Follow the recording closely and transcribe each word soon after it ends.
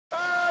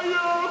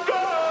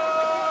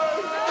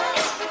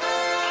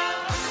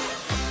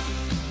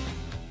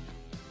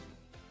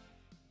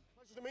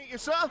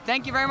sir.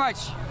 Thank you very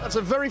much. That's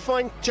a very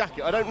fine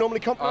jacket. I don't normally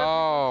compliment.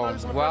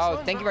 Oh, wow.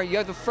 Thank you very much.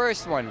 You're the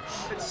first one.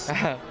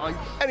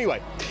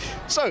 Anyway,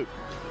 so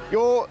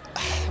you're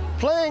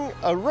playing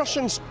a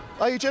Russian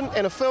agent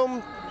in a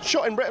film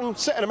shot in Britain,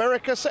 set in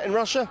America, set in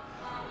Russia.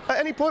 At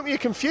any point were you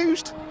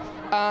confused?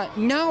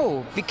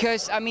 No,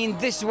 because I mean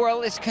this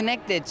world is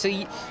connected, so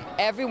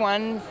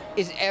everyone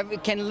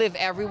can live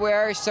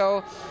everywhere.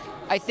 So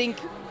I think,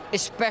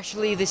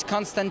 especially this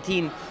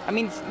Konstantin. I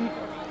mean,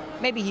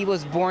 maybe he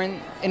was born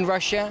in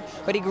Russia,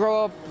 but he grew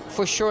up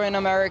for sure in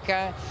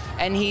America,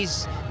 and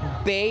he's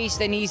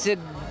based, and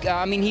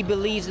he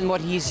believes in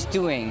what he's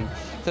doing.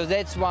 So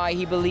that's why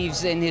he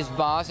believes in his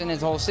boss and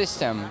his whole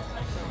system.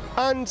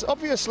 And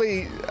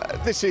obviously,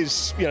 this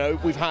is, you know,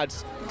 we've had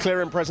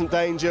Clear and Present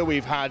Danger,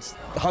 we've had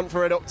Hunt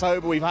for Red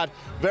October, we've had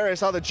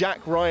various other Jack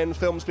Ryan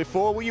films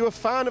before. Were you a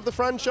fan of the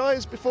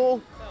franchise before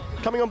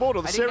coming on board?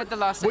 Or the I didn't get the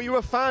last. Were you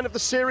a fan of the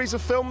series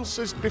of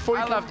films before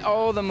you? I loved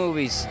all the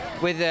movies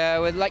with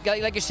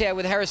like you said,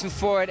 with Harrison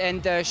Ford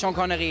and Sean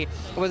Connery.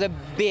 It was a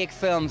big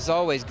films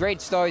always.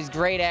 Great stories,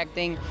 great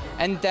acting,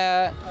 and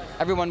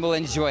everyone will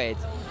enjoy it.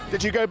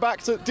 Did you go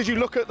back to, did you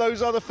look at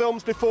those other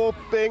films before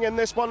being in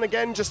this one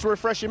again, just to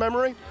refresh your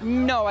memory?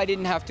 No, I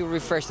didn't have to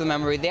refresh the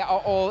memory. They are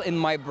all in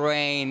my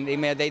brain.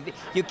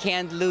 You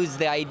can't lose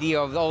the idea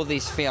of all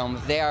these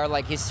films. They are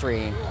like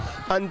history.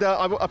 And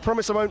I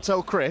promise I won't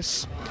tell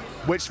Chris,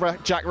 which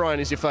Jack Ryan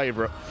is your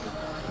favourite?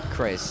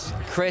 Chris.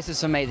 Chris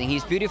is amazing.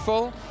 He's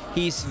beautiful.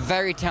 He's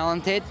very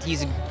talented.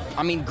 He's,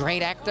 I mean,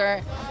 great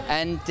actor.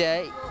 And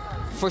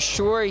for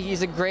sure,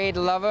 he's a great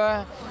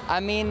lover. I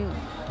mean,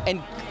 and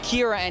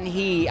Kira and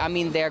he, I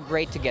mean, they're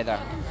great together.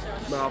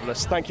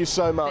 Marvellous. Thank you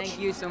so much.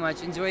 Thank you so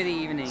much. Enjoy the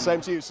evening. Same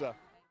to you, sir.